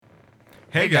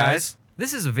Hey guys!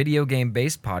 This is a video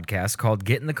game-based podcast called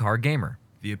Get in the Car Gamer.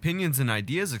 The opinions and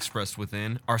ideas expressed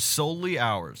within are solely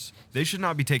ours. They should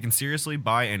not be taken seriously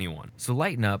by anyone. So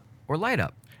lighten up or light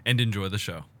up. And enjoy the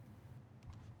show.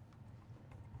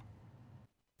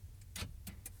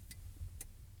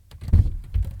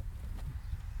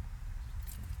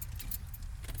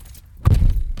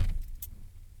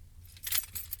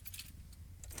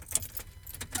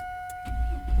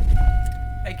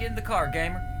 Hey, get in the car,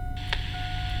 gamer.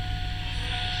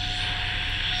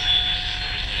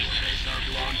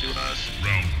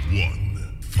 Round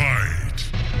one, fight!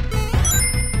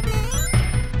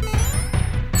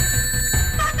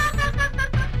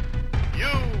 You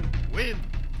win.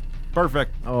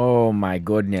 Perfect. Oh my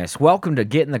goodness. Welcome to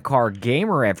Get in the Car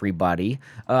Gamer, everybody.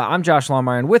 I'm Josh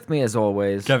Longmire, and with me as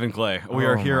always... Kevin Clay. We Oh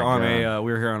are here my on God.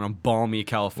 we're here on a balmy We've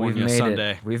California made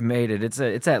Sunday. it. We've made it.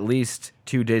 It's at least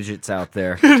 2 digits out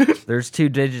there. There's 2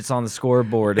 digits on the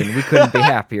scoreboard, and we couldn't be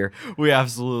happier. We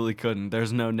absolutely couldn't.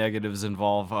 There's no negatives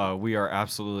involved. We are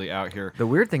absolutely out here. The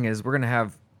weird thing is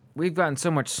we've gotten so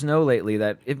much snow lately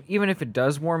that even if it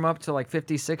does warm up to like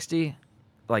 50, 60,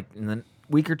 like in the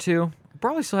week or two, we'll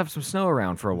probably still have some snow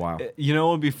around for a while. You know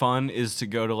what would be fun is to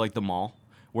go to like the mall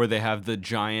where they have the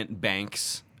giant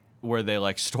banks where they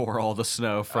like store all the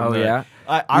snow from Yeah.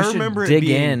 I We should remember it dig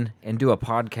being in and do a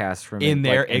podcast from in it,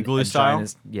 their like, igloo a style?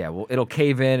 giant- yeah, well, it'll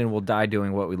cave in and we'll die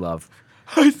doing what we love.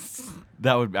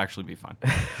 That would actually be fun.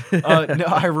 No,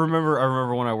 I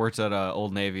remember when I worked at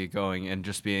Old Navy going and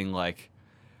just being like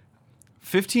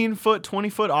 15-foot,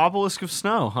 20-foot obelisk of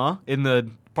snow, huh? In the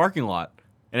parking lot.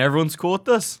 And everyone's cool with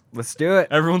this. Let's do it.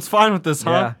 Everyone's fine with this,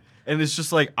 huh? Yeah. And it's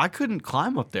just like I couldn't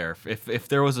climb up there. If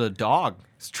there was a dog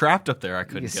trapped up there, I You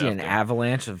couldn't see get an up there.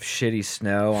 avalanche of shitty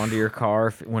snow onto your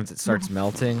car once it starts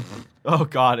melting. Oh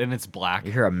god, and it's black.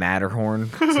 You hear a Matterhorn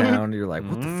sound. You're like,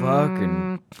 what the fuck?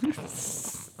 And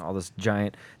all this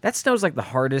giant... That snow's like the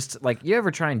hardest. Like, you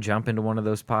ever try and jump into one of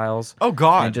those piles? Oh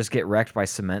god. And just get wrecked by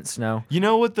cement snow? You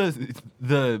know what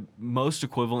the most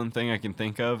equivalent thing I can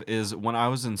think of is when I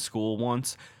was in school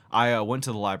once, I went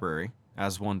to the library,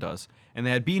 as one does, and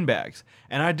they had bean bags,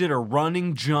 and I did a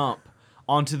running jump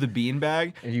onto the bean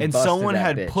bag, And you and busted someone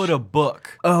that had bitch. put a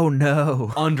book Oh,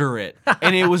 no. under it,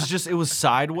 and it was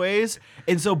sideways,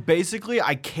 and so basically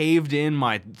I caved in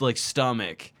my like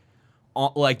stomach,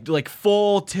 like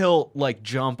full tilt like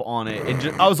jump on it,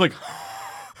 and I was like.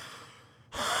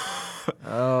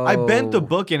 Oh. I bent the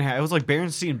book in half. It was like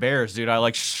Berenstain Bears, dude. I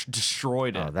like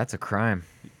destroyed it. Oh, that's a crime.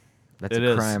 That's It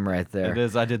a is. crime right there. It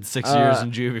is. I did 6 years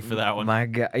in juvie for that one. My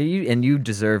God, you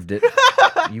deserved it.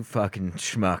 You fucking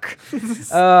schmuck.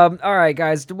 All right,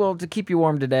 guys. Well, to keep you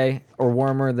warm today, or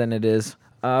warmer than it is,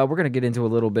 we're gonna get into a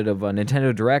little bit of a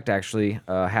Nintendo Direct. Actually,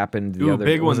 happened the Ooh, other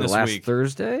big was one it this last week.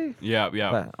 Thursday.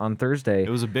 Yeah. On Thursday. It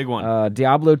was a big one.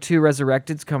 Diablo 2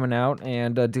 Resurrected's coming out,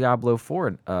 and Diablo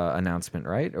 4 announcement,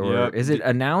 right? Or Yep. is it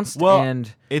announced? Well,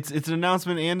 and it's an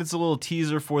announcement and it's a little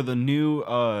teaser for the new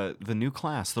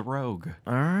class, the Rogue.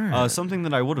 all right. Something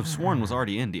that I would have sworn was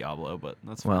already in Diablo, but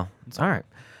that's fine. Well, all right.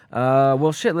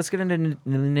 Well, shit. Let's get into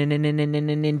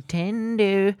Nintendo.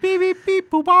 Beep, beep, beep,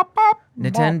 boop, bop, bop.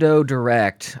 Nintendo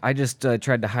Direct. I just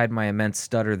tried to hide my immense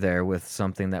stutter there with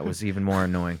something that was even more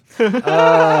annoying.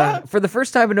 For the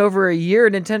first time in over a year,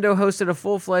 Nintendo hosted a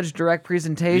full-fledged Direct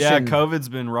presentation. Yeah, COVID's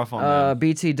been rough on them.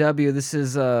 BTW, this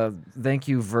is thank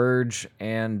you Verge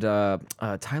and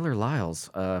Tyler Lyles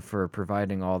for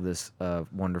providing all this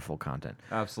wonderful content.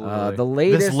 Absolutely. The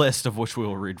latest This list of which we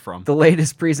will read from. the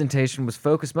latest presentation was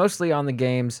focused mostly on the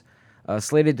games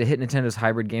slated to hit Nintendo's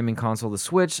hybrid gaming console, the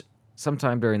Switch,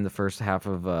 sometime during the first half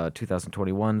of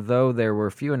 2021, though there were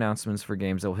few announcements for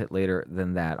games that will hit later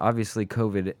than that. Obviously,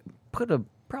 COVID put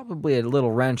probably a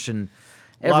little wrench in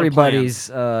A lot of everybody's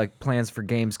plans for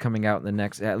games coming out in the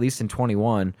next, at least in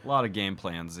 21, A lot of game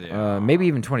plans, yeah. maybe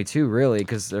even 22, really,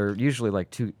 because they're usually like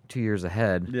two years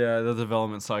ahead. Yeah, the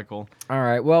development cycle. All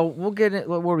right, well, we'll get it.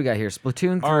 What do we got here?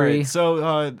 Splatoon 3. All right,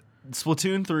 so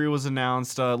Splatoon 3 was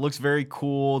announced. Looks very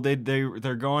cool.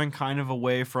 They're going kind of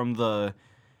away from the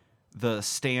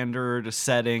standard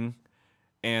setting,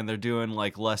 and they're doing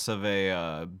like less of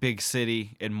a big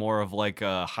city and more of like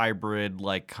a hybrid,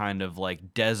 like kind of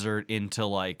like desert into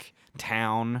like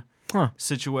town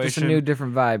situation. Just a new,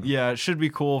 different vibe. Yeah, it should be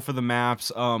cool for the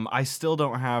maps. I still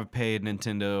don't have paid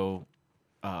Nintendo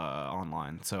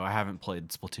online, so I haven't played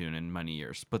Splatoon in many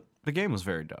years. But the game was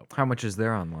very dope. How much is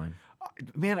there online?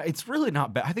 Man, it's really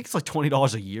not bad. I think it's like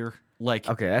 $20 a year. Like,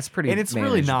 Okay, that's pretty. and it's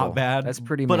really manageable. not bad. That's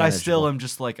pretty. But I still manageable. am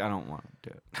just like I don't want to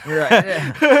do it. You're right.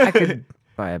 Yeah. I could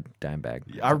buy a dime bag.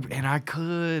 I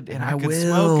could will.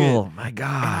 smoke it. My And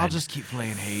God. I'll just keep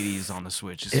playing Hades on the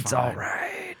Switch. It's fine. all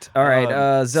right. All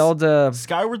right. Zelda.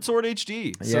 Skyward Sword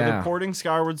HD. So Yeah. they're porting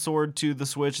Skyward Sword to the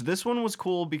Switch. This one was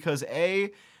cool because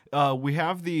we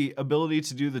have the ability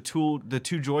to do the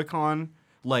two Joy-Con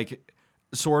like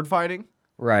sword fighting.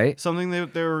 Right. Something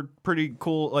they're pretty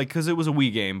cool, like because it was a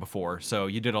Wii game before, so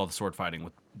you did all the sword fighting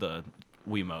with the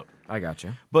Wiimote. I got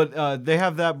you. But they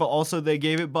have that, but also they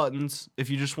gave it buttons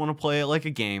if you just want to play it like a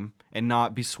game and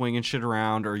not be swinging shit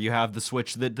around, or you have the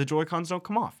Switch that the Joy-Cons don't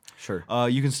come off. Sure.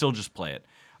 You can still just play it.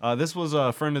 This was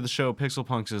a friend of the show, Pixel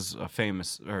Punks, is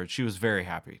she was very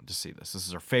happy to see this. This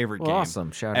is her favorite game.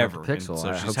 Awesome. Shout ever. out to Pixel. And so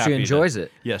I she's hope happy she enjoys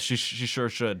it. Yes, she sure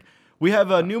should. We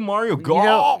have a new Mario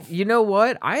Golf. You know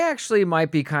what? I actually might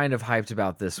be kind of hyped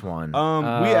about this one. We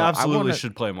absolutely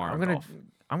should play Mario Golf.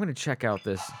 I'm gonna check out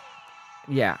this.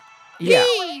 Yeah. Yeah.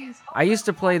 I used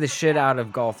to play the shit out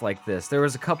of golf like this. There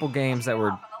was a couple games that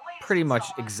were pretty much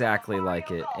exactly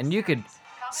like it, and you could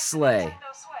slay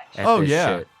at Oh, this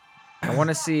yeah. shit. I want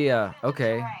to see.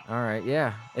 Okay. All right.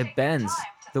 Yeah. It bends.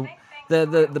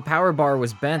 The power bar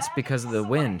was bent because of the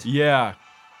wind, Yeah.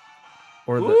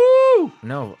 or the Woo!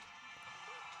 no.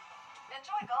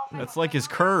 That's like his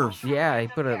curve. Yeah, he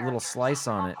put a little slice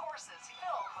on it.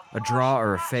 A draw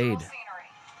or a fade.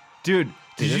 Dude,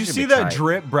 did this you should see be that tight.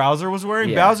 drip Bowser was wearing?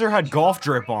 Yeah. Bowser had golf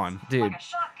drip on.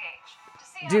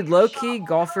 Dude, low-key,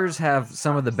 golfers have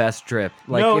some of the best drip.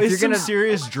 Like, No, if it's you're some gonna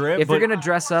serious drip. if but you're gonna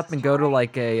dress up and go to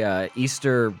like a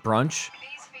Easter brunch,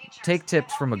 take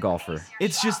tips from a golfer.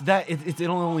 it's just that it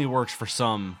only works for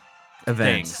some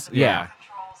Events. things. Yeah.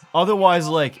 Otherwise,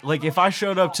 like if I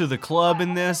showed up to the club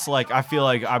in this, like I feel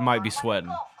like I might be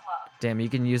sweating. Damn, you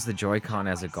can use the Joy-Con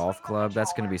as a golf club.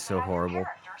 That's gonna be so horrible.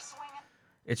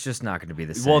 It's just not gonna be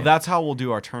the same. Well, that's how we'll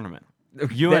do our tournament.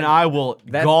 You That- and I will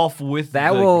golf with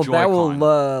that the will Joy-Con.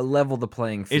 level the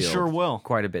playing field. It sure will.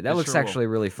 Quite a bit. That It looks sure will. actually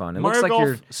really fun. It Mario looks like Golf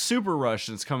you're Super Rush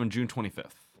is coming June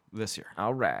 25th this year.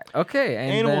 all right. Okay,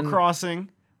 and Animal then, Crossing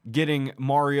getting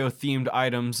Mario themed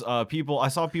items. I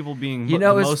saw people being You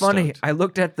know, the it's most funny. stoked. I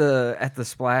looked at the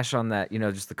splash on that,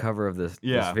 just the cover of this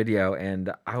Yeah. video,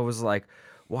 and I was like,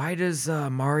 why does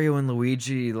Mario and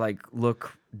Luigi like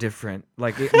look different?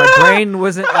 Like my brain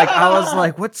wasn't like I was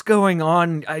like, what's going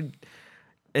on?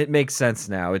 It makes sense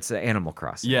now. It's Animal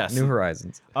Crossing. Yes. New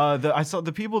Horizons. I saw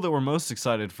the people that were most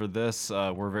excited for this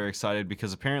were very excited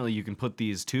because apparently you can put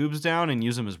these tubes down and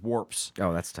use them as warps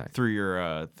Oh, that's tight. through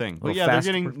your thing. But Little yeah, they're fast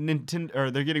getting Nintendo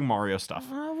or they're getting Mario stuff.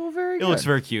 Well, very It good. looks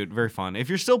very cute, very fun. If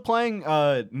you're still playing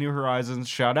New Horizons,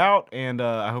 shout out, and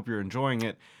I hope you're enjoying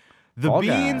it. The Fall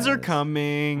beans are Guys.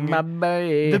 coming. My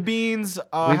baby. The beans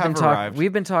We've have been arrived.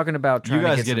 we've been talking about trying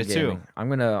guys to get get some it too. gaming.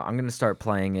 I'm gonna start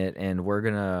playing it, and we're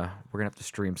gonna have to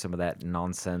stream some of that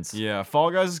nonsense. Yeah, Fall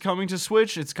Guys is coming to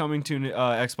Switch. It's coming to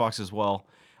Xbox as well.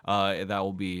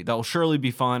 That will surely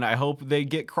be fun. I hope they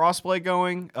get crossplay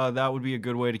going. That would be a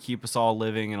good way to keep us all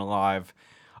living and alive.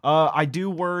 I do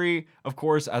worry, of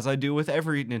course, as I do with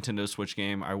every Nintendo Switch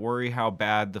game. I worry how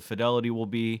bad the fidelity will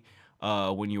be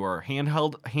when you are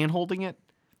hand-holding it.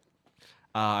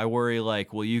 I worry,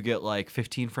 like, will you get like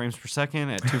 15 frames per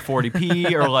second at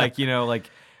 240p or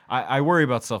I worry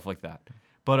about stuff like that.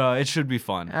 But it should be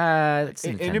fun. It's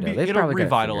And Nintendo. They've it'll probably gotta figure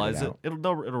revitalize it. out.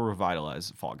 It'll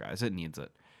revitalize Fall Guys. It needs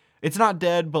it. It's not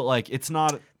dead, but like it's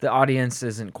not. The audience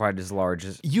isn't quite as large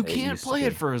as You it can't used to play be.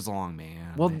 it for as long,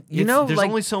 man. Well, there's like-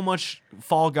 only so much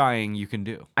Fall Guying you can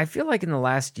do. I feel like in the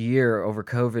last year over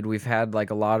COVID, we've had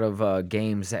like a lot of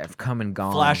games that have come and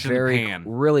gone Flash in the very pan.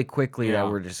 really quickly Yeah.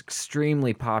 that were just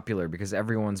extremely popular because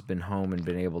everyone's been home and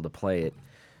been able to play it.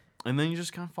 And then you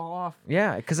just kind of fall off.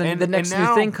 Yeah, because then And- the and next now-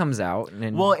 new thing comes out,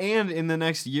 and Well, and in the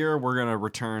next year, we're gonna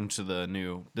return to the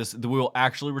new. We'll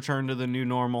actually return to the new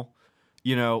normal.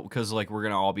 Because like we're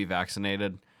gonna all be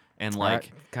vaccinated, and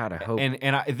like God, I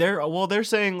hope. they're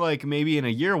saying like maybe in a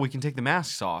year we can take the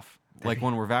masks off, like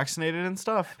when we're vaccinated and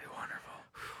stuff. That'd be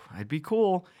wonderful. It'd be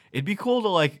cool. It'd be cool to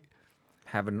like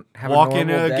have a walk normal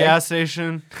into a day. gas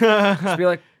station. Just be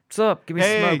like, "What's up? Give me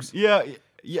some Hey, smokes."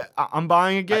 yeah, I'm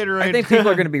buying a Gatorade. I think people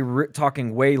are going to be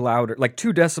talking way louder, like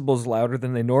 2 decibels louder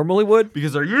than they normally would.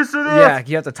 because they're used to this. Yeah,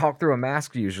 you have to talk through a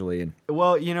mask usually, and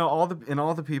Well, all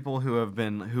the people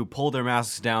who pull their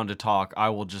masks down to talk, I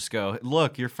will just go,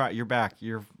 look, you're fat, you're back,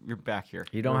 you're back here.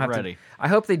 you don't We're have ready. to. I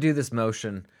hope they do this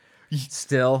motion.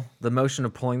 Still, the motion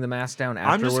of pulling the mask down I'm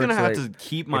afterwards. just gonna have like, to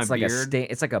keep my it's like beard.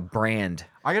 it's like a brand.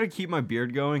 I gotta keep my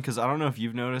beard going because I don't know if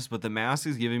you've noticed, but the mask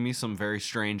is giving me some very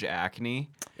strange acne.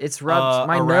 It's rubbed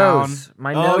my around. nose.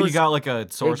 My oh, nose. you got like a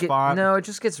sore spot. No, it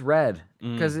just gets red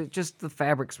because the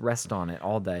fabrics rest on it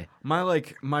all day.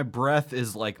 My breath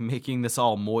is like making this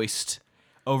all moist.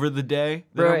 over the day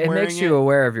that Bro, I'm it wearing makes you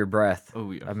aware of your breath.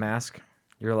 Oh, yeah. A mask.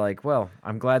 You're like, well,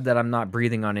 I'm glad that I'm not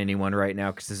breathing on anyone right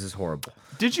now because this is horrible.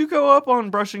 Did you go up on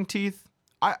brushing teeth?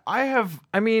 I have.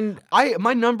 I mean,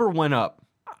 My number went up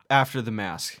after the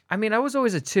mask. I was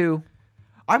always a 2.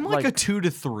 I'm like a Like- 2 to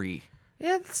 3.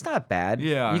 Yeah, that's not bad.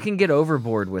 Yeah. You can get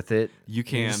overboard with it. You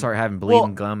can just start having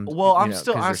bleeding gums. Well, you I'm know,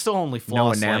 still 'cause I there's still only no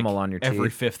floss enamel like on your every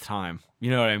teeth. 5th time. You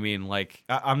know what I mean? Like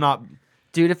I'm not.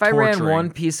 Dude, if I ran torturing.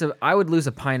 one piece of, I would lose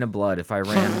a pint of blood if I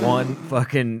ran one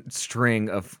fucking string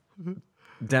of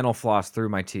dental floss through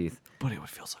my teeth. But it would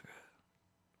feel so good.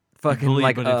 Fucking bleed,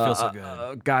 like but it feels so good.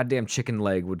 a goddamn chicken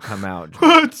leg would come out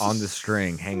on the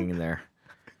string hanging in there.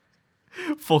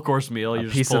 Full course meal. A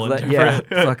You're piece just of pulling yeah,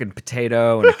 different. fucking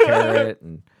potato and a carrot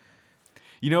and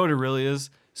You know what it really is?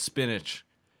 Spinach.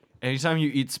 Anytime you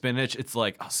eat spinach, it's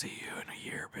like I'll see you in a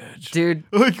year, bitch. dude.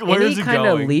 Like, where's Any it kind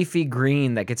of going? leafy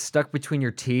green that gets stuck between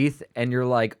your teeth, and you're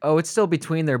like, oh, it's still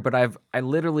between there, but I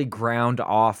literally ground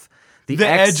off the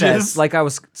excess, edges. like I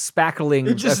was spackling,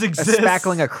 It just exists.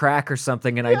 spackling a crack or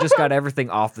something, and I just got everything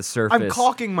off the surface. I'm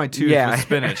caulking my tooth yeah, with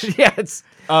spinach. yeah, it's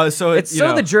So it's you so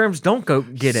know, the germs don't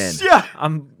get in. Yeah.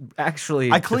 I'm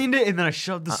actually I cleaned it and then I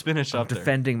shoved the spinach up there.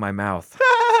 defending my mouth.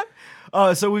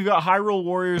 So we've got Hyrule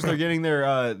Warriors. They're getting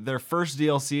their first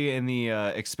DLC in the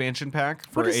expansion pack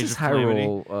for What is Age this of Calamity.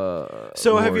 Hyrule?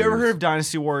 So have you ever Warriors? heard of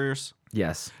Dynasty Warriors?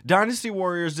 Yes. Dynasty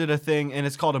Warriors did a thing, and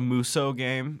it's called a Muso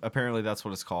game. Apparently, that's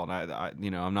what it's called.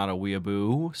 I'm not a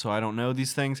weeaboo, so I don't know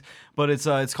these things. But it's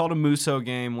called a Muso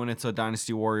game when it's a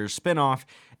Dynasty Warriors spinoff,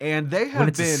 and they have When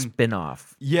it's a been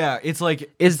spin-off. yeah, it's like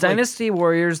Is it's like- Dynasty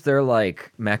Warriors their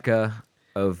like mecca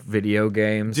of video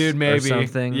games? Dude, or maybe.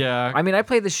 something? Yeah. I mean, I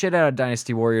played the shit out of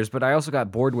Dynasty Warriors, but I also got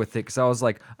bored with it because I was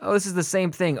like, oh, this is the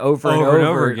same thing over and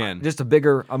over again. Just a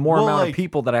more Well, amount like, of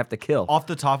people that I have to kill. Off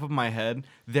the top of my head,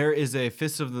 there is a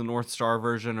Fist of the North Star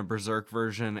version, a Berserk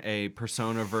version, a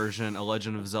Persona version, a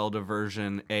Legend of Zelda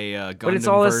version, a Gundam But it's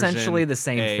all version, essentially the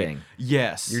same thing.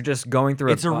 Yes, You're just going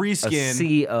through It's a reskin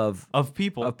sea of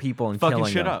people and fucking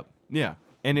killing shit them. up. Yeah,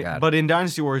 Got it. but in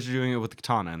Dynasty Warriors, you're doing it with the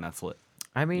katana, and that's lit.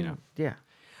 I mean, know. yeah.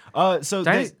 So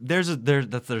Dynasty-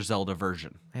 that's their Zelda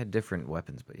version. They had different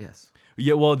weapons, but yes.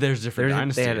 Yeah, well, there's different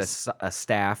dynasties. They had a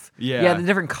staff. Yeah. Yeah, the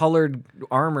different colored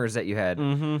armors that you had.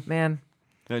 Mm-hmm. Man,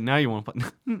 Now you want to play?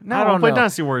 No, I I want to don't play know.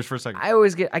 Dynasty Warriors for a second.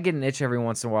 I get an itch every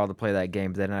once in a while to play that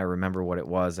game, but then I remember what it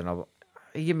was, and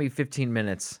you give me 15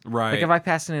 minutes. Right. Like if I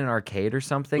passed it in an arcade or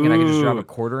something, and I could just drop Ooh. a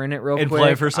quarter in it real And quick,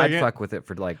 play for a second? I'd fuck with it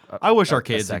for like. I wish a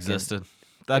arcades second. existed.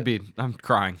 That'd be. I'm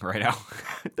crying right now.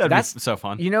 That'd That's be so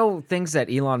fun. You know, things that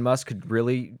Elon Musk could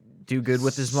really do good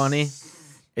with his money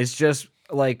is just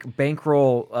like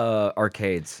bankroll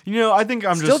arcades. You know, I think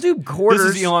I'm Still just do quarters.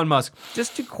 This is Elon Musk.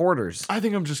 Just do quarters. I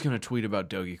think I'm just gonna tweet about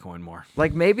Dogecoin more.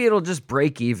 Like maybe it'll just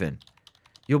break even.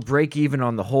 You'll break even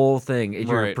on the whole thing.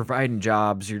 You're Right. providing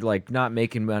jobs. You're like not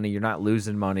making money. You're not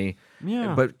losing money.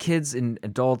 Yeah. But kids and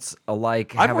adults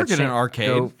alike I'd have work a in an chance arcade.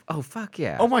 to go, oh fuck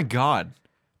yeah. Oh my god.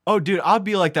 Oh dude, I'd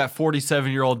be like that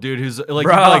 47-year-old dude who's like,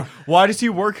 Bruh. he'd be like, why does he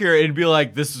work here? And it'd be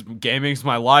like, this is gaming's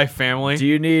my life, family. Do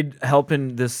you need help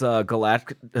in this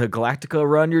Galactica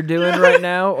run you're doing right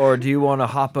now, or do you want to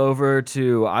hop over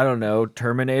to I don't know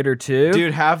Terminator 2?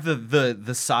 Dude, have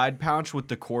the side pouch with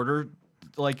the quarter,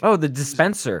 like Oh, the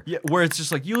dispenser. yeah, where it's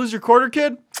just like, you lose your quarter,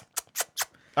 kid.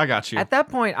 I got you. At that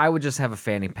point, I would just have a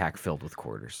fanny pack filled with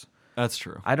quarters. That's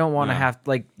true. I don't want to Yeah. have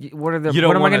like what are the You don't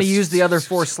what am I wanna going to use the other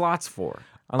 4 slots for?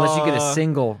 Unless you get a Uh,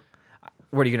 single.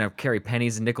 What are you going to carry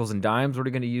pennies and nickels and dimes? What are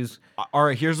you going to use All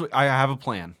right, here's what I have a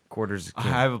plan. quarters? I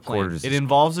have a plan. Quarters It is-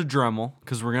 involves a Dremel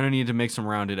because we're gonna need to make some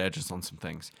rounded edges on some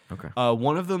things. Okay.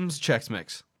 One of them's Chex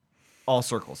Mix, all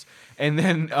circles, and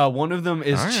then one of them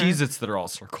is All right. Cheez-Its that are all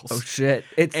circles. Oh shit!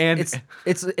 It's And-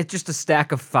 it's just a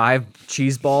stack of 5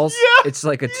 cheese balls. Yeah. It's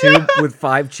like a tube with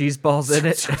 5 cheese balls in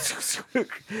it.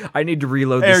 I need to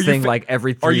reload Hey, are this you thing fa- like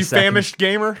every 3 Are you seconds. famished,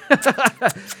 gamer?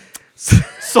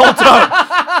 Salt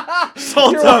up.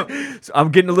 Salt up. I'm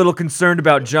getting a little concerned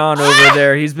about John over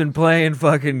there. He's been playing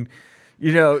fucking,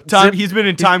 He's been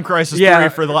in Time Crisis Yeah. 3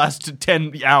 for the last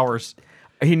 10 hours.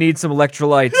 He needs some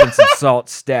electrolytes and some salt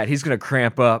stat. He's gonna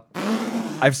cramp up.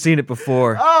 I've seen it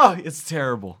before. Oh, it's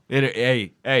terrible.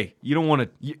 Hey, you don't want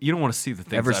to see the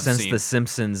things Ever I've since seen. the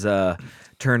Simpsons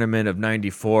tournament of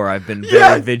 '94, I've been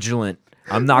very vigilant.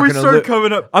 I'm not we gonna start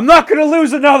coming up. I'm not gonna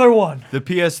lose another one. The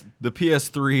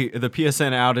PS3, the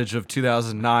PSN outage of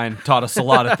 2009 taught us a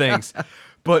lot of things,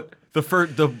 but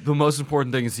the most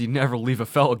important thing is you never leave a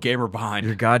fellow gamer behind.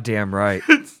 You're goddamn right.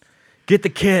 Get the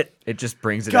kit. It just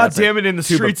brings it. God out. It's damn it, in the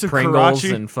tube streets of Pringles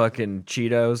Karachi. and fucking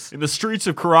Cheetos. In the streets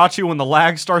of Karachi, when the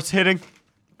lag starts hitting,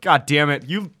 God damn it,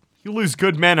 you You lose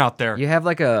good men out there. You have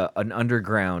like an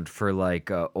underground for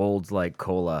like old like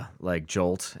cola, like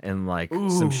Jolt, and like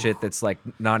some shit that's like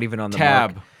not even on the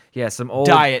Tab. mark. Yeah, some old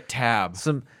Diet Tab.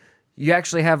 You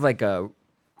actually have like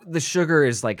the sugar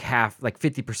is like half, like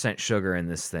 50% sugar in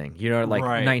this thing. You know, like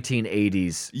Right.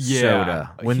 1980s Yeah.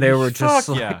 soda when they were just Fuck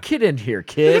like, yeah. get in here,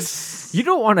 kid. You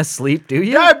don't want to sleep, do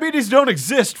you? Diabetes don't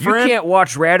exist, You friend. can't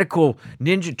watch Radical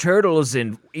Ninja Turtles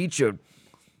and eat your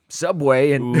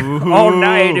Subway and all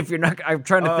night if you're not. I'm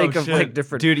trying to think of shit. like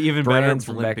different Dude, even better, brands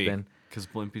from back Blimpie. then. Because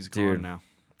Blimpie's gone Dude. now.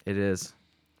 It is.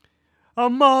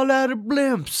 I'm all out of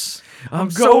blimps. I'm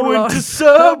so going to lost.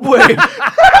 Subway.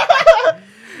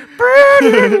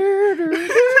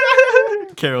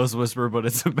 Careless Whisper, but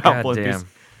it's about God Blimpies. damn.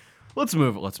 Let's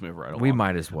move right along. We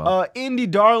might as well. Indie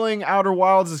Darling Outer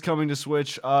Wilds is coming to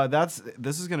Switch.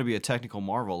 This is going to be a technical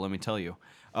marvel, let me tell you.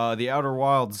 The Outer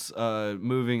Wilds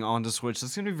moving on to Switch.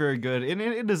 That's going to be very good, and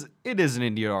it is an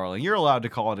indie darling. You're allowed to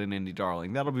call it an indie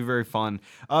darling. That'll be very fun.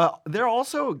 They're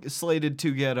also slated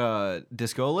to get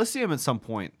Disco Elysium at some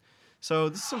point. So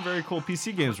this is some very cool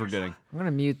PC games we're getting. I'm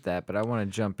gonna mute that, but I want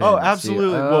to jump in. Oh, and see-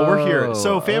 absolutely. Well, we're here.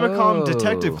 So Oh, Famicom oh.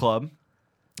 Detective Club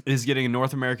is getting a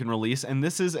North American release, and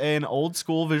this is an old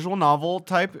school visual novel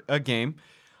type game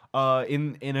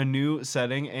in a new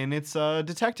setting, and it's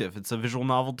detective. It's a visual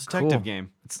novel detective Cool. game.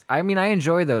 I mean, I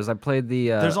enjoy those. I played the.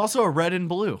 There's also a red and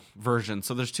blue version,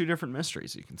 so there's two different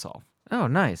mysteries you can solve. Oh,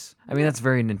 nice. I mean, that's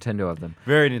very Nintendo of them.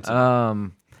 Very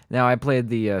Nintendo. Now I played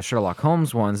the Sherlock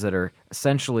Holmes ones that are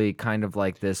essentially kind of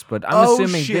like this, but I'm Oh,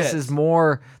 assuming this shit. is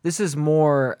more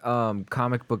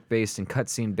comic book based and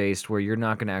cutscene based, where you're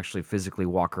not going to actually physically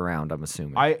walk around. I'm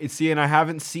assuming. I see, and I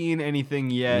haven't seen anything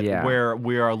yet Yeah. where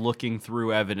we are looking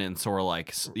through evidence or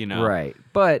like Right,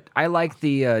 but I like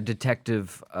the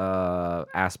detective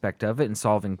aspect of it and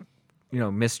solving,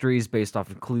 mysteries based off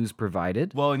of clues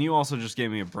provided. Well, and you also just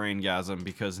gave me a braingasm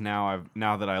because now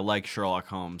that I like Sherlock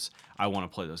Holmes, I want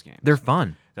to play those games. They're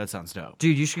fun. That sounds dope.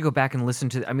 Dude, you should go back and listen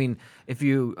to. I mean, if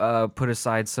you put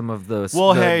aside some of the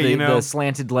Well, hey, the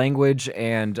slanted language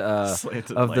and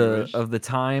Slanted of language. the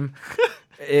time,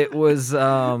 it was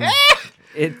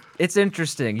it's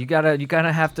interesting. You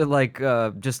gotta have to like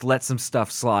just let some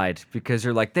stuff slide because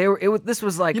you're like this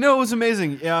was like It was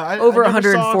amazing. Yeah, I over I never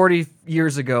 140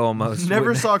 years ago almost.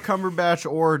 Never saw Cumberbatch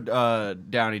or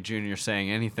Downey Jr. saying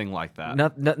anything like that.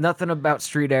 Nothing about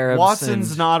street Arabs. Watson's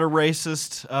and- not a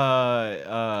racist.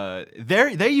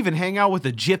 They even hang out with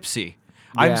a gypsy.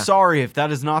 I'm Yeah. sorry if that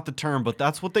is not the term, but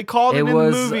that's what they called It him in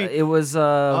was the movie.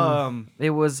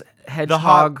 it was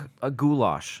hedgehog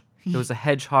goulash. It was a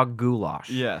hedgehog goulash.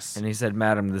 Yes. And he said,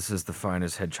 "Madam, this is the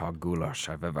finest hedgehog goulash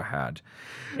I've ever had."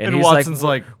 And he's Watson's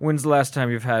like, "When's the last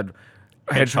time you've had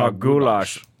Hedgehog hedgehog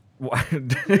goulash?"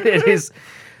 It is.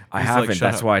 I He's like, haven't. "Shut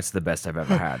That's up." why it's the best I've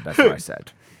ever had. That's what I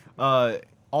said.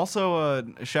 Also,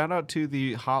 shout out to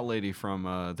the hot lady from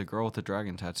The Girl with the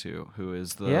Dragon Tattoo, who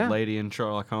is the Yeah. lady in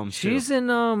Sherlock Holmes. She's too.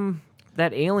 in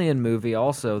that Alien movie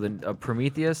also, the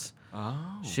Prometheus. Oh,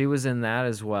 She was in that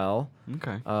as well.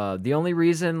 okay. The only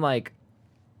reason, like,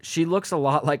 she looks a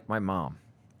lot like my mom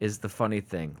is the funny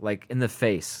thing. Like, in the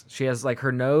face. She has, like,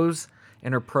 her nose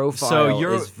and her profile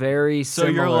is very So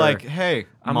similar. you're like, hey,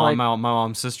 I'm mom, like- my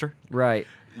mom's sister. Right.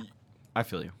 I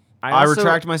feel you. I I also-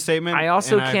 retract my statement. I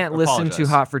also and can't listen to apologize.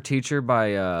 Hot for Teacher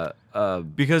by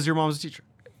because your mom's a teacher.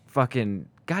 fucking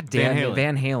goddamn Halen.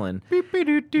 Van Halen.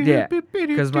 Yeah,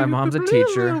 because my mom's a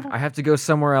teacher. I have to go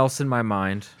somewhere else in my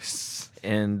mind.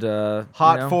 And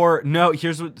Hot for no.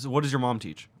 Here's what does your mom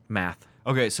teach? math.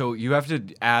 Okay, so you have to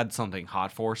add something.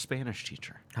 Hot for Spanish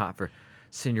teacher. Hot for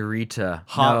senorita.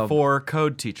 Hot No, for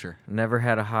code teacher. never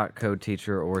had a hot code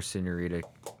teacher or senorita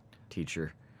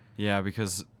teacher. Yeah,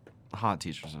 because hot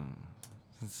teachers.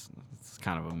 It's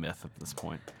kind of a myth at this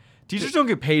point. Teachers don't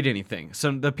get paid anything.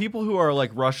 So the people who are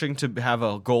like rushing to have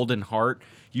a golden heart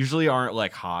usually aren't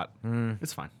like hot.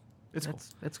 It's fine. It's cool.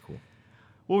 That's cool.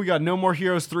 Well, we got No More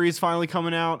Heroes 3 is finally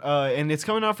coming out, and it's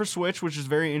coming out for Switch, which is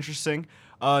very interesting.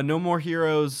 No More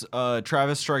Heroes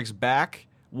Travis Strikes Back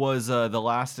was the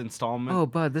last installment. Oh,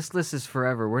 bud, this list is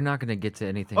forever. We're not going to get to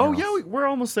anything Oh else. yeah, we're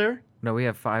almost there. No, we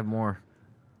have 5 more.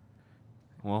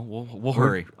 Well, we'll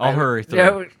hurry. I'll hurry through.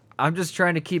 Yeah, I'm just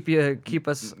trying to keep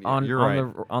us on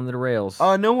You're on the rails.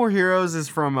 No More Heroes is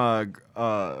from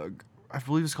I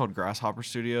believe it's called Grasshopper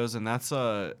Studios, and that's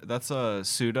Suda.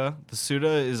 The Suda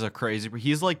is a crazy.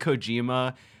 He's like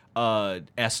Kojima,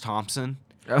 S. Thompson.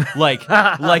 Like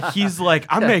he's like,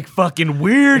 I make fucking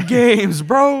weird games,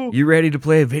 bro. You ready to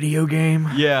play a video game?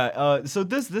 Yeah, so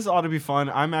this ought to be fun.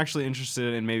 I'm actually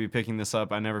interested in maybe picking this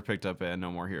up. I never picked up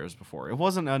No More Heroes before. It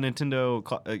wasn't a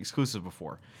Nintendo exclusive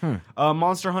before.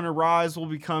 Monster Hunter Rise will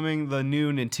be coming, the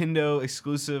new Nintendo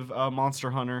exclusive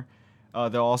Monster Hunter.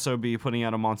 They'll also be putting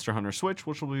out a Monster Hunter Switch,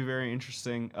 which will be very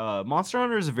interesting. Monster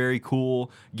Hunter is a very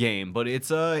cool game, but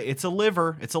it's a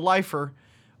liver, it's a lifer.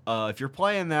 If you're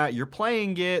playing that, you're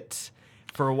playing it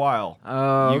for a while.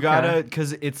 Oh, You okay. gotta,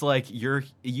 because it's like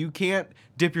you can't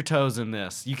dip your toes in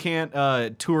this. You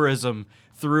can't tourism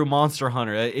through Monster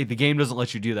Hunter. The game doesn't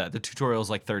let you do that. The tutorial is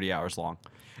like 30 hours long,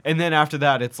 and then after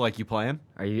that, it's like, you playing?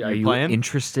 Are you playing?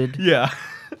 interested? Yeah.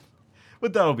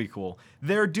 But that'll be cool.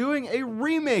 They're doing a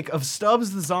remake of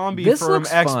Stubbs the Zombie This from looks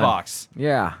fun. Xbox.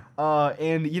 Yeah.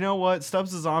 And you know what?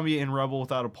 Stubbs the Zombie and Rebel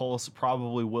Without a Pulse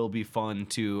probably will be fun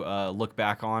to look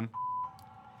back on.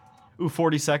 Ooh,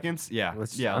 40 seconds? Yeah. I'm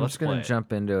let's just gonna play it.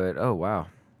 jump into it. Oh wow.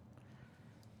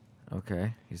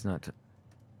 Okay, he's not.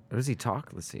 What does he talk?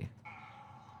 Let's see.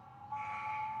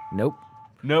 Nope.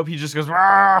 Nope, he just goes,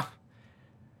 "Rah!"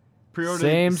 Pre-order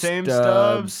Same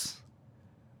Stubbs.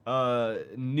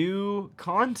 New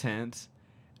content.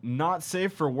 Not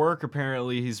safe for work,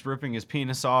 apparently. He's ripping his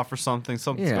penis off or something.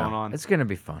 Something's Yeah, going on. it's gonna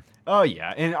be fun. Oh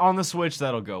yeah, and on the Switch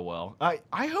that'll go well. I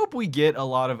hope we get a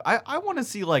lot of. I want to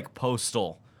see like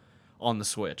Postal on the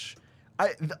Switch.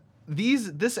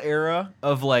 This era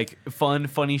of like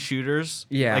funny shooters.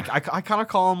 Yeah. Like I kind of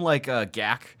call them like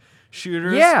GAC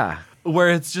shooters. Yeah.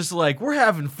 Where it's just like, we're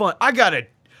having fun. I got a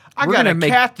gonna make-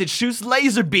 cat that shoots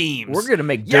laser beams. We're gonna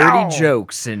make Yow! dirty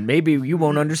jokes, and maybe you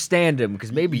won't understand them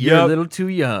because maybe you're a Yup. little too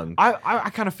young.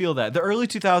 I kind of feel that the early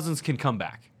 2000s can come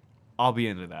back. I'll be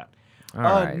into that. All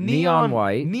right, Neon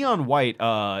White. Neon White.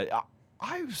 I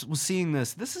was seeing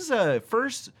this. This is a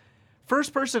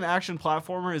first-person action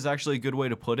platformer is actually a good way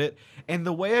to put it. And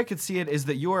the way I could see it is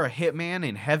that you are a hitman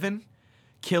in heaven,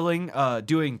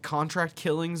 doing contract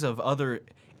killings of other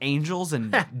angels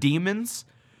and demons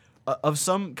of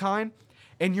some kind.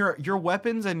 And your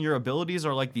weapons and your abilities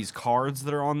are like these cards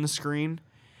that are on the screen.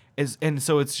 And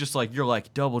so it's just like, you're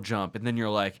like double jump, and then you're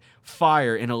like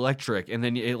fire and electric, and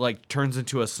then it like turns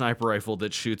into a sniper rifle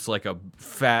that shoots like a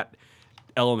fat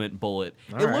element bullet.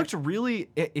 All It right. looked really,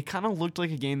 it kind of looked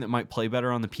like a game that might play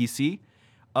better on the PC.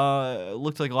 It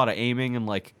looked like a lot of aiming and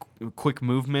like quick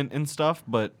movement and stuff,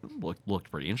 but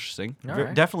looked pretty interesting. All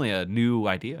right. Definitely a new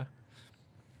idea,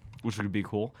 which would be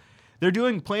cool. They're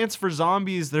doing Plants vs.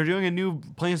 Zombies. They're doing a new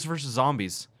Plants vs.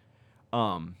 Zombies,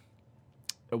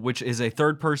 which is a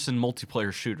third-person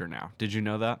multiplayer shooter now. Did you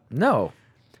know that? No.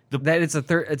 That it's a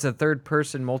third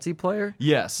person multiplayer?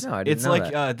 Yes. No, I didn't it's know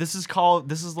like that. this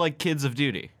is like Kids of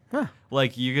Duty. Huh.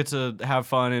 Like you get to have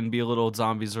fun and be little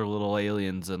zombies or little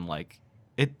aliens, and like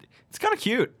it's kind of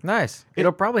cute. Nice.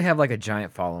 It'll probably have like a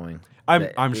giant following.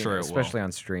 I'm sure it will. especially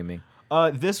on streaming.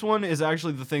 This one is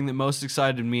actually the thing that most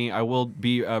excited me. I will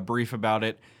be brief about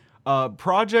it.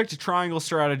 Project Triangle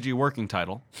Strategy working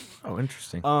title. Oh,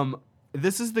 interesting.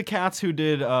 This is the cats who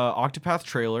did Octopath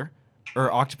Traveler,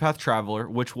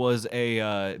 which was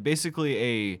a basically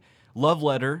a love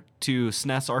letter to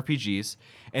SNES RPGs,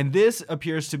 and this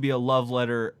appears to be a love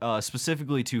letter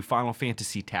specifically to Final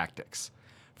Fantasy Tactics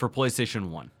for PlayStation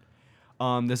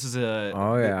 1. This is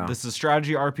this is a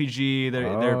strategy RPG.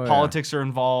 Their politics are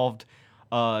involved.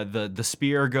 The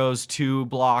spear goes 2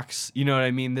 blocks. You know what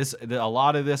I mean? A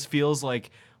lot of this feels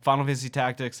like Final Fantasy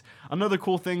Tactics. Another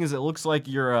cool thing is it looks like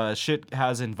your shit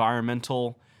has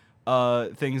environmental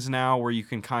things now where you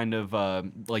can kind of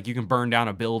like you can burn down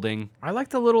a building. I like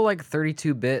the little like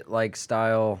 32-bit like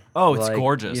style. Oh, it's like,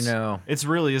 gorgeous. You know, it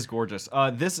really is gorgeous.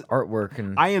 This artwork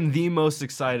and I am the most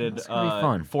excited It's gonna be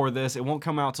fun. for this. It won't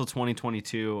come out till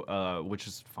 2022, which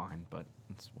is fine, but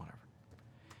it's whatever.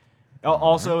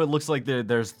 Also, it looks like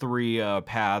there's 3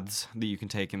 paths that you can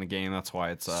take in the game. That's why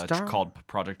it's called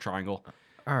Project Triangle.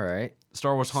 all right.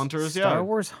 Star Wars Hunters, yeah. Star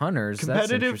Wars Hunters. That's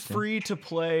Competitive, interesting.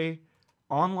 free-to-play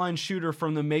online shooter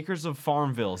from the makers of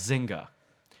Farmville, Zynga.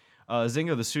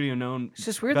 Zynga, the studio It's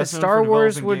just weird that best known Star for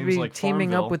Wars developing would games be like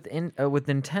teaming up Farmville, with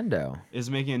Nintendo. is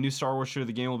making a new Star Wars shooter.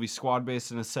 The game will be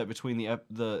squad-based and is set between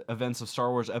the events of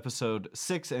Star Wars Episode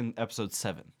 6 and Episode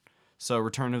 7. So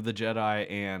Return of the Jedi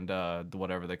and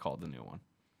whatever they called the new one.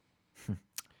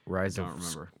 Rise Don't of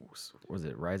remember. Was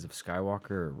it Rise of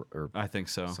Skywalker or I think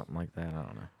so. something like that? I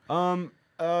don't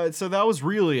know. So that was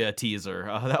really a teaser.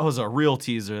 That was a real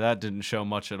teaser. That didn't show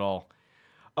much at all.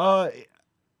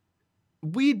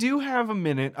 We do have a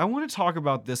minute. I want to talk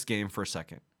about this game for a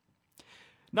second.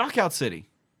 Knockout City.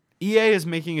 EA is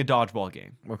making a dodgeball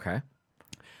game. Okay.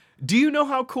 Do you know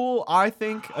how cool I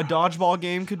think a dodgeball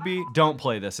game could be? Don't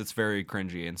play this. It's very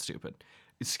cringy and stupid.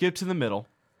 Skip to the middle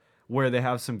where they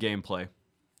have some gameplay.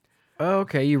 Oh,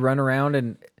 okay, you run around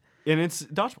and it's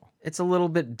dodgeball. it's a little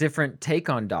bit different take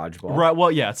on dodgeball. Right.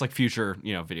 Well, yeah, it's like future,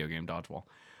 video game dodgeball.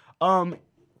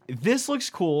 This looks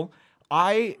cool.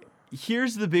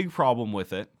 Here's the big problem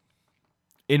with it,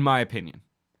 in my opinion.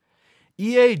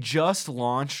 EA just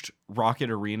launched Rocket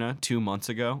Arena 2 months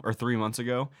ago or 3 months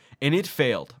ago, and it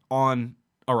failed on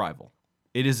arrival.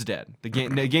 It is dead. The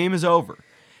game is over.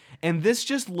 And this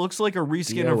just looks like a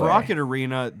reskin of DOA. Rocket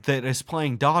Arena that is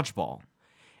playing dodgeball.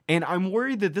 And I'm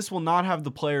worried that this will not have the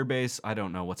player base. I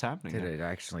don't know what's happening. Did there. it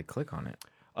actually click on it?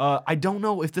 I don't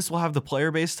know if this will have the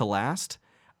player base to last,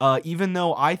 even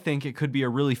though I think it could be a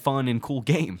really fun and cool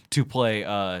game to play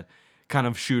kind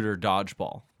of shooter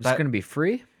dodgeball. Is it going to be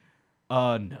free?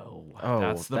 No. Oh,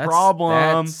 that's the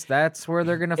problem. That's where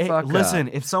they're going to fuck Listen,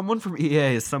 up. if someone from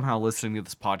EA is somehow listening to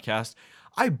this podcast,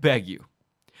 I beg you,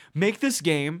 make this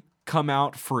game come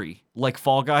out free like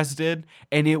Fall Guys did,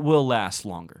 and it will last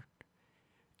longer.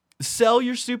 Sell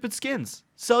your stupid skins.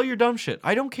 Sell your dumb shit.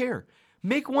 I don't care.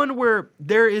 Make one where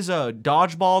there is a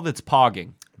dodgeball that's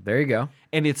pogging, There you go.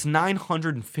 and it's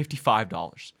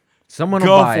 $955. Someone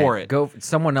Go will buy for it. it.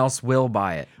 Someone else will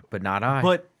buy it, but not I.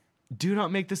 But do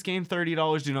not make this game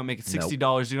 $30. Do not make it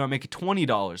 $60. Do not make it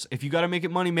 $20. If you got to make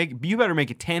it money, you better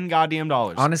make it $10 goddamn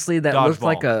dollars. Honestly, that looked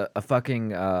like a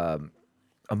fucking a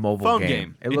mobile Phone game.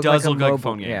 game. It looked does a look like a mobile-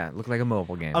 phone game. Yeah, it looked like a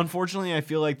mobile game. Unfortunately, I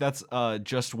feel like that's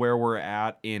just where we're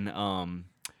at in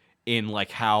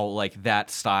like how like that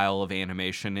style of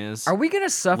animation is. Are we gonna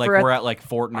suffer? like we're at like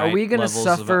Fortnite? Are we gonna levels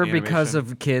of suffer because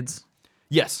animation. of kids?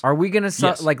 Yes. Are we gonna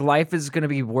Yes. like life is gonna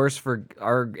be worse for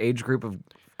our age group of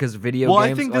because video Well,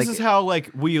 games? I think this like, is how like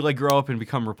we like grow up and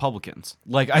become Republicans.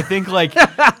 Like I think like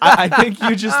I think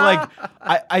you just like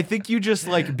I think you just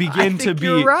like begin to be.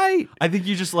 you're right. I think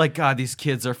you just like God. These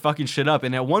kids are fucking shit up,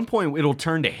 and at one point it'll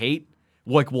turn to hate.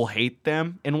 Like we'll hate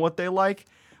them and what they like.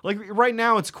 Like right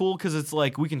now it's cool because it's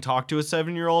like we can talk to a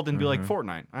 7-year-old and be like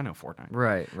Fortnite. I know Fortnite.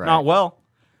 Right. Not well,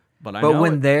 but I know. But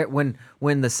when it. they're when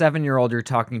the 7-year-old you're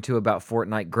talking to about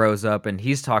Fortnite grows up and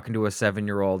he's talking to a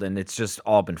 7-year-old and it's just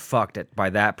all been fucked by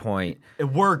that point.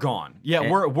 We're gone. Yeah,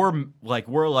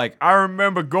 we're like I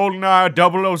remember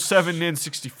GoldenEye 007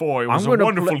 N64. It was a gonna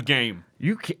wonderful game.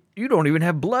 You don't even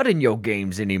have blood in your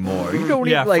games anymore. You don't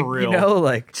Yeah, even like for real.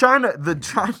 like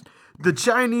The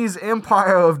Chinese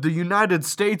Empire of the United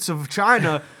States of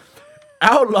China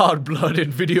outlawed blood in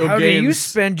video how games. do you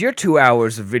spend your 2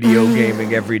 hours of video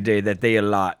gaming every day that they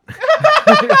allot?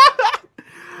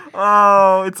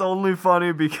 Oh, it's only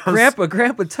funny because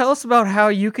Grandpa, tell us about how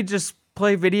you could just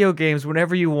play video games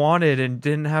whenever you wanted and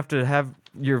didn't have to have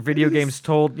your video games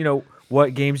told,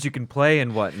 what games you can play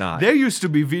and whatnot. there used to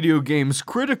be video games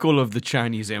critical of the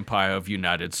Chinese Empire of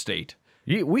United States.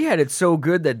 We had it so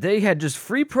good that they had just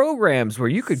free programs where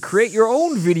you could create your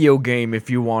own video game if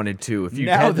you wanted to. If you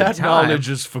Now had the that time. knowledge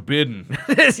is forbidden.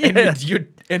 Yeah.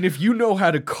 And if you know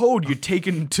how to code, you're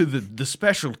taken to the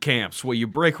special camps where you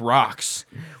break rocks.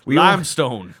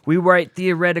 Limestone. We write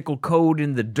theoretical code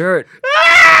in the dirt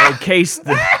in case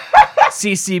the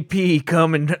CCP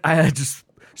come and I just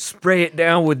spray it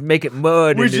down with make it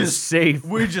mud and it's safe.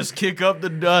 We just kick up the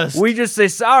dust. We just say,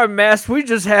 sorry, mass, we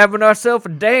just having ourselves a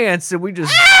dance and we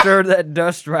just stir that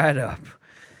dust right up.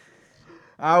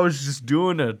 I was just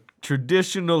doing a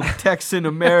traditional Texan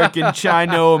American,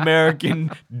 Chino American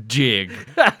jig.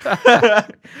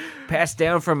 Passed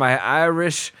down from my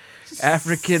Irish,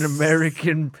 African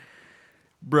American,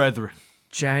 Brethren.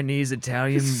 Chinese,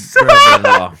 Italian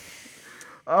brother-in-law.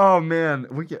 Oh man,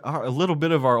 a little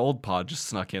bit of our old pod just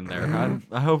snuck in there.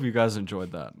 I hope you guys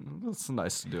enjoyed that. It's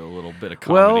nice to do a little bit of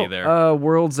comedy there.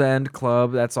 World's End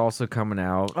Club, that's also coming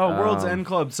out. Oh, World's End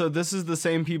Club. So this is the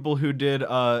same people who did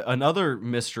another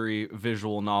mystery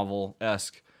visual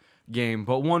novel-esque game,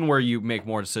 but one where you make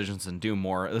more decisions and do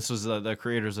more. This was the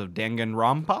creators of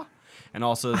Danganronpa, and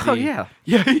also the... Oh, yeah.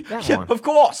 Yeah, one. of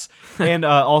course. And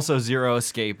also Zero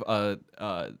Escape.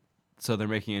 So they're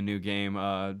making a new game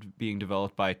being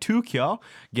developed by Tukya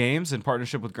Games in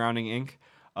partnership with Grounding Inc.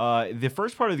 The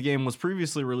first part of the game was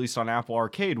previously released on Apple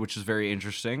Arcade, which is very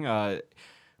interesting.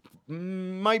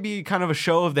 Might be kind of a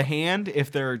show of the hand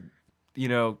if they're,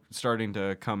 starting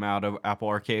to come out of Apple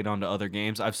Arcade onto other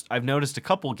games. I've noticed a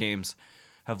couple games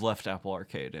have left Apple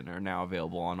Arcade and are now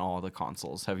available on all the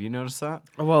consoles. Have you noticed that?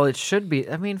 Well, it should be.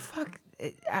 I mean, fuck.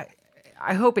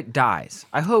 I hope it dies.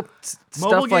 I hope Mobile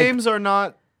stuff like... games are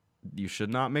not... You should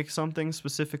not make something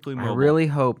specifically mobile. I really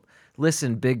hope.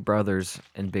 Listen, big brothers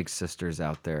and big sisters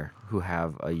out there who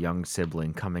have a young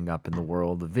sibling coming up in the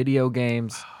world of video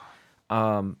games,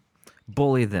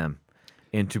 bully them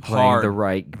into playing Hard. the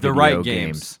right The video right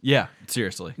games. Yeah,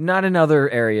 seriously. Not in other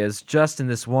areas, just in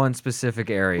this one specific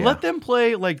area. Let them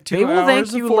play like 2 they will hours thank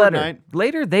of you Fortnite. later.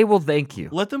 Later, they will thank you.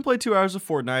 Let them play 2 hours of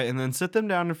Fortnite and then sit them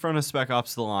down in front of Spec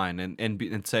Ops: The Line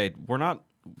and say,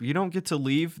 you don't get to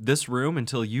leave this room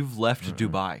until you've left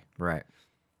Dubai. Right.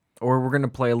 Or we're gonna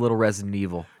play a little Resident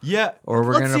Evil. Yeah. Or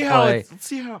we're let's gonna see how play- let's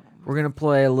see how. We're gonna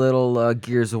play a little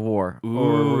Gears of War. Or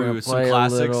we're gonna Some play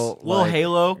classics. a little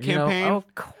Halo you know, campaign.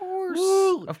 of course.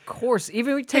 Woo. Of course.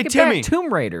 Even we take it Timmy. back.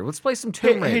 Tomb Raider. Let's play some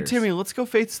Hey, Tomb Raiders. hey, Timmy, let's go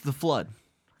face the flood.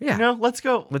 Yeah. You know, let's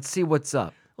go. Let's see what's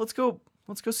up. Let's go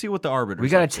see what the arbiters. We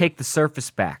gotta up to. take the surface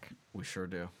back. We sure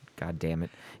do. God damn it.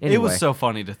 Anyway, It was so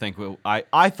funny to think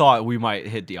I thought we might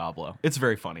hit Diablo. It's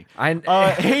very funny.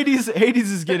 Hades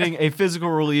is getting a physical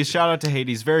release. Shout out to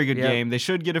Hades, very good Yep. game. They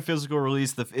should get a physical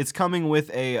release. It's coming with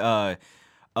a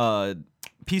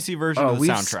PC version of the we've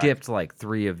soundtrack. skipped like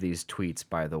 3 of these tweets,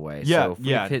 by the way. Yeah, so if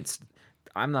yeah. we've hit,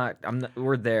 I'm not.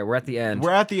 We're there. We're at the end.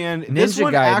 We're at the end. This Ninja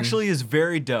one Gaiden. actually is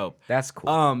very dope. That's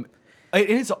cool.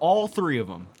 It's all 3 of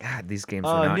them. God, these games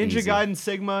are not Ninja easy. Gaiden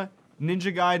Sigma,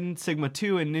 Ninja Gaiden Sigma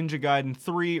 2, and Ninja Gaiden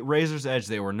 3, Razor's Edge.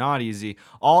 They were not easy.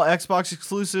 All Xbox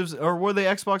exclusives, or were they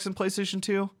Xbox and PlayStation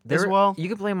 2 as well? You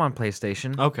can play them on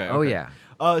PlayStation. Okay. Oh yeah.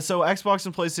 So Xbox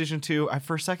and PlayStation 2.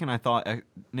 For a second, I thought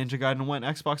Ninja Gaiden went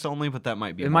Xbox only, but that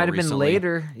might be. It more might have been recently.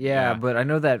 later. Yeah, Yeah. but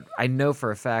I know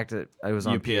for a fact that I was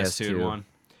on PS2 PS2.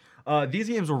 one. These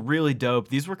games were really dope.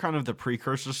 These were kind of the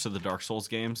precursors to the Dark Souls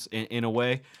games in a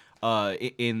way.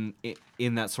 In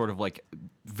that sort of like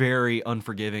very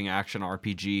unforgiving action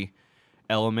RPG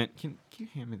element. Can you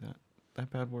hand me that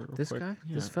bad word real This quick? guy,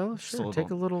 Yeah, this fella, just sure. little- Take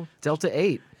a little Delta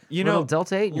 8. You Little know,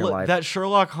 Delta 8 in your life. that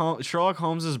Sherlock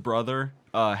Holmes's brother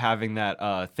having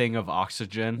that thing of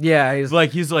oxygen. Yeah, he's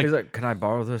like he's like, can I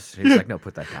borrow this? He's like, no,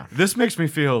 put that down. This makes me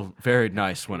feel very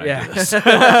nice when I Yeah. do this.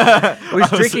 Oh, he's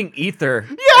drinking ether.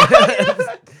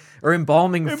 Or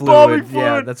embalming fluid. Embalming Yeah,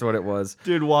 fluid. that's what it was.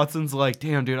 Dude, Watson's like,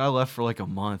 damn, dude, I left for like a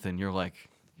month, and you're like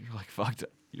fucked.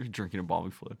 You're drinking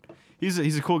embalming fluid. He's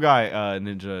a cool guy,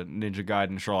 Ninja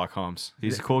Gaiden Sherlock Holmes.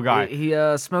 He's a cool guy. He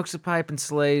smokes a pipe and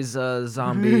slays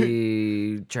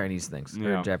zombie Chinese things.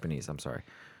 Yeah. Or Japanese, I'm sorry.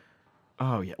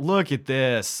 Oh yeah, look at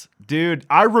this, dude.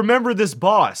 I remember this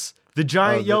boss, the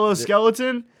giant yellow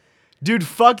skeleton. Dude,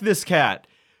 fuck this cat.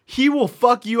 He will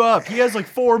fuck you up. He has like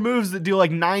 4 moves that do like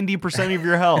 90% of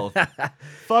your health.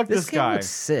 Fuck This this game guy. looks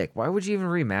sick. Why would you even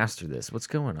remaster this? What's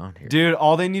going on here? Dude,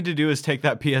 all they need to do is take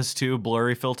that PS2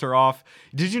 blurry filter off.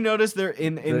 Did you notice there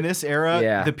in this era,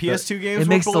 yeah, the PS2 games it were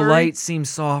makes blurry? the light seem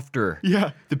softer.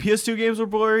 Yeah, the PS2 games were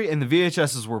blurry and the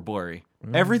VHSs were blurry.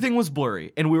 Everything was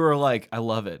blurry, and we were like, I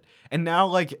love it. And now,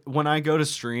 like, when I go to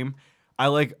stream, I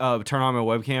like turn on my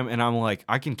webcam, and I'm like,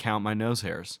 I can count my nose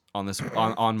hairs on this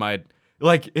on my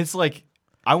like. It's like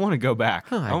I want to go back.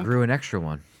 Huh, I grew an extra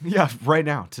one. Yeah, right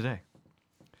now, today.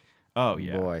 Oh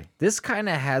yeah, Boy, this kind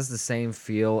of has the same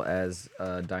feel as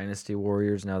Dynasty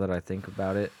Warriors. Now that I think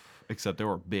about it, except there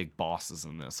were big bosses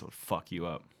in this that would fuck you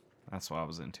up. That's what I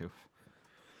was into.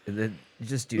 And then you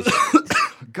just do.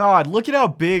 God, look at how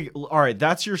big. All right,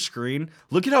 that's your screen.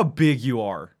 Look at how big you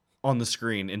are on the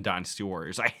screen in Dynasty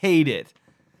Warriors. I hate it.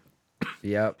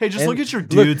 Yep. Hey, just And look at your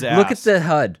dude's Look at ass. the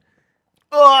HUD.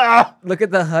 Ah! Look at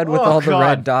the HUD with Oh, all the God.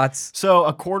 red dots. So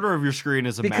a quarter of your screen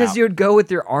is a Because map. you would go with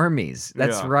your armies.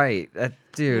 That's Yeah. right.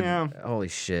 Dude, Yeah. holy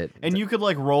shit. And you could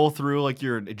like roll through like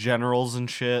your generals and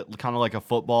shit, kind of like a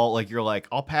football. Like you're like,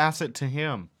 I'll pass it to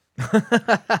him.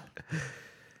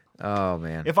 Oh,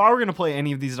 man. If I were gonna play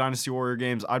any of these Dynasty Warrior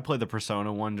games, I'd play the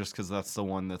Persona one just because that's the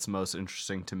one that's most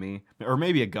interesting to me, or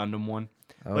maybe a Gundam one.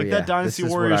 Oh, like yeah. that Dynasty This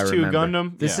is what Warriors I 2 remember.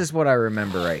 Gundam. This Yeah. is what I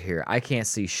remember right here. I can't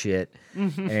see shit,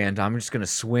 and I'm just gonna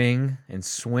swing and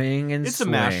swing and It's swing.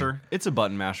 a masher. It's a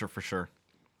button masher for sure.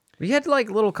 We had like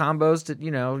little combos that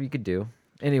you could do.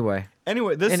 Anyway,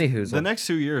 Anyway, Anyhoozle. the next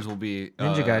 2 years will be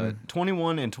Ninja Gaiden.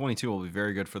 21 and 22 will be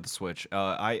very good for the Switch.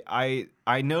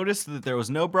 I noticed that there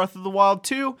was no Breath of the Wild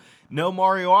 2, no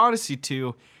Mario Odyssey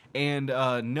 2, and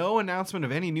no announcement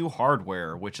of any new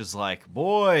hardware, which is like,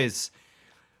 boys,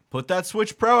 put that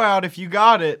Switch Pro out if you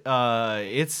got it.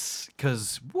 It's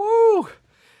because, woo,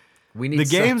 we need the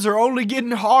games are only getting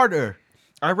harder.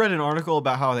 I read an article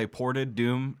about how they ported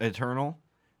Doom Eternal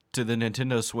to the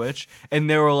Nintendo Switch, and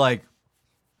they were like,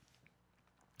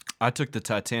 I took the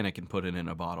Titanic and put it in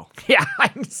a bottle. Yeah.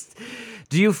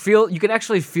 Do you feel? You can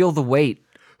actually feel the weight.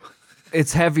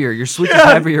 It's heavier. Your Switch is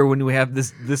heavier when we have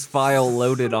this file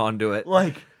loaded onto it.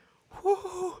 Like,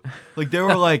 whoo. Like they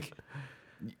were like,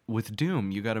 with Doom,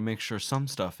 you got to make sure some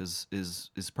stuff is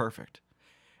perfect,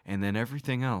 and then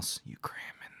everything else you cram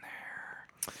in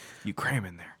there. You cram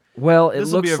in there. Well, it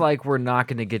This'll be looks a- like we're not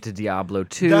going to get to Diablo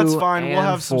 2. That's fine. We'll and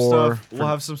have some 4 stuff. We'll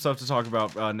have some stuff to talk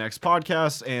about next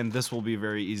podcast, and this will be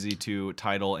very easy to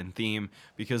title and theme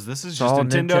because this is just all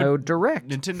Nintendo Direct.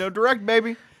 Nintendo Direct,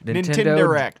 baby. Nintendo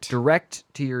Direct. Direct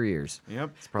to your ears.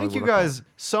 Yep. probably Thank you what I call guys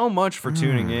so much for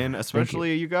tuning in, you.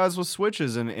 especially you guys with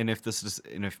Switches. And if this is,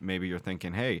 and if maybe you're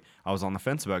thinking, hey, I was on the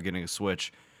fence about getting a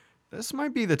Switch, this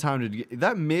might be the time to get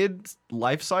that mid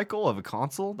life cycle of a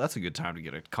console. That's a good time to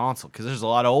get a console because there's a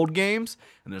lot of old games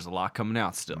and there's a lot coming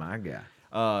out still. My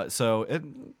God. So it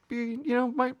be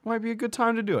might be a good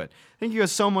time to do it. Thank you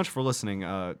guys so much for listening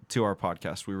to our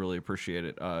podcast. We really appreciate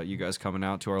it. You guys coming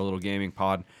out to our little gaming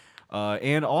pod,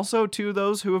 and also to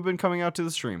those who have been coming out to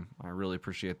the stream. I really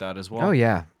appreciate that as well. Oh,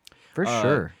 yeah. For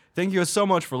sure. Thank you guys so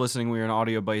much for listening. We are an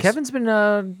audio based. Kevin's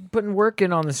been putting work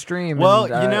in on the stream. Well,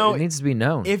 and, it needs to be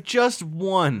known. If just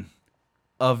one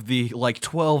of the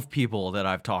 12 people that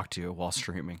I've talked to while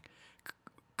streaming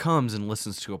comes and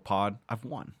listens to a pod, I've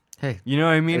won. Hey, You know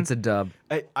what I mean? it's a dub.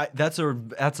 That's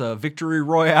a victory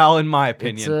royale in my It's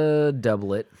opinion. a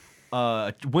doublet.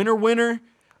 Winner,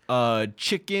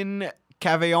 chicken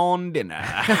caviar dinner.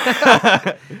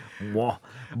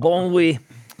 Bon oui.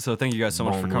 So thank you guys so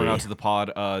much for Bon coming out oui. to the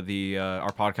pod. Our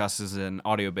podcast is an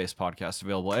audio-based podcast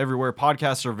available everywhere.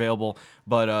 Podcasts are available,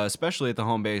 but especially at the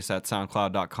home base at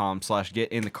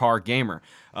soundcloud.com/getinthecargamer.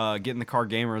 Get in the Car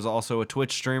Gamer is also a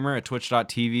Twitch streamer at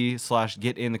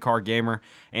twitch.tv/getinthecargamer,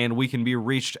 and we can be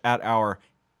reached at our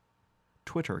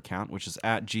Twitter account, which is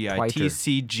at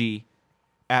GITCG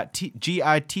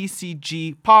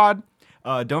GITCG pod.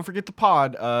 Don't forget the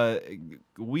pod.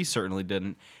 We certainly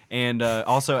didn't. And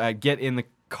also at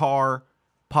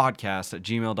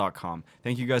getinthecarpodcast@gmail.com.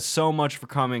 Thank you guys so much for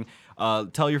coming.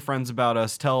 Tell your friends about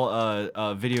us.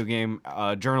 Tell video game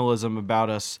journalism about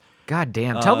us. God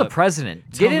damn. Tell the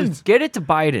president. Get it to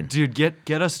Biden. Dude,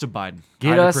 get us to Biden.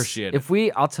 Get I'd us. appreciate it. If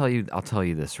we, I'll tell you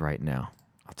this right now.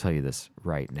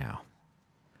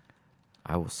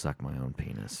 I will suck my own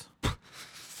penis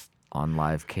on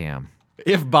live cam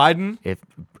If Biden, if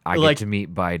I Like- get to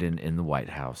meet Biden in the White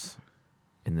House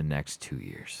in the next 2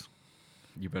 years.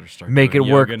 you better start Make doing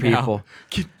it work, yoga now. people.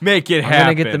 Make it I'm happen.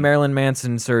 gonna get the Marilyn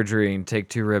Manson surgery and take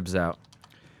 2 ribs out.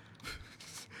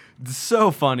 It's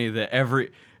so funny that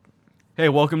hey,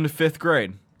 welcome to 5th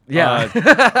grade. Yeah.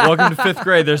 Welcome to 5th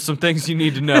grade. There's some things you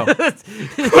need to know.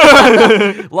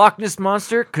 Loch Ness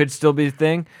Monster could still be a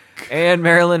thing, and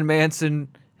Marilyn Manson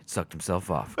sucked himself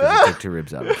off because he took 2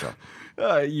 ribs out of himself.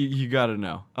 You got to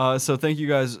know. So thank you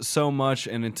guys so much,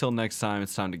 and until next time,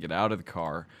 it's time to get out of the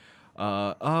car.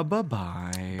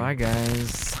 Bye-bye. Bye,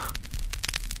 guys.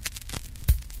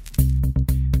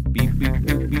 Beep, beep,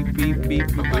 beep, beep, beep, beep,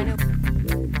 beep.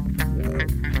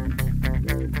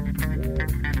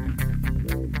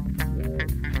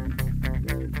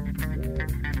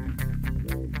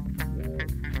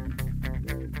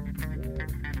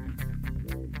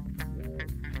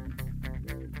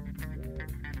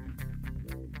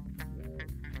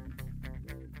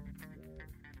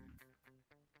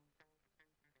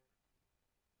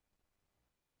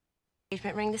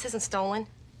 Engagement ring. This isn't stolen.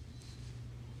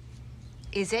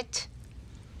 Is it?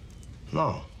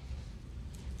 No.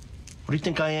 What do you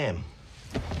think I am?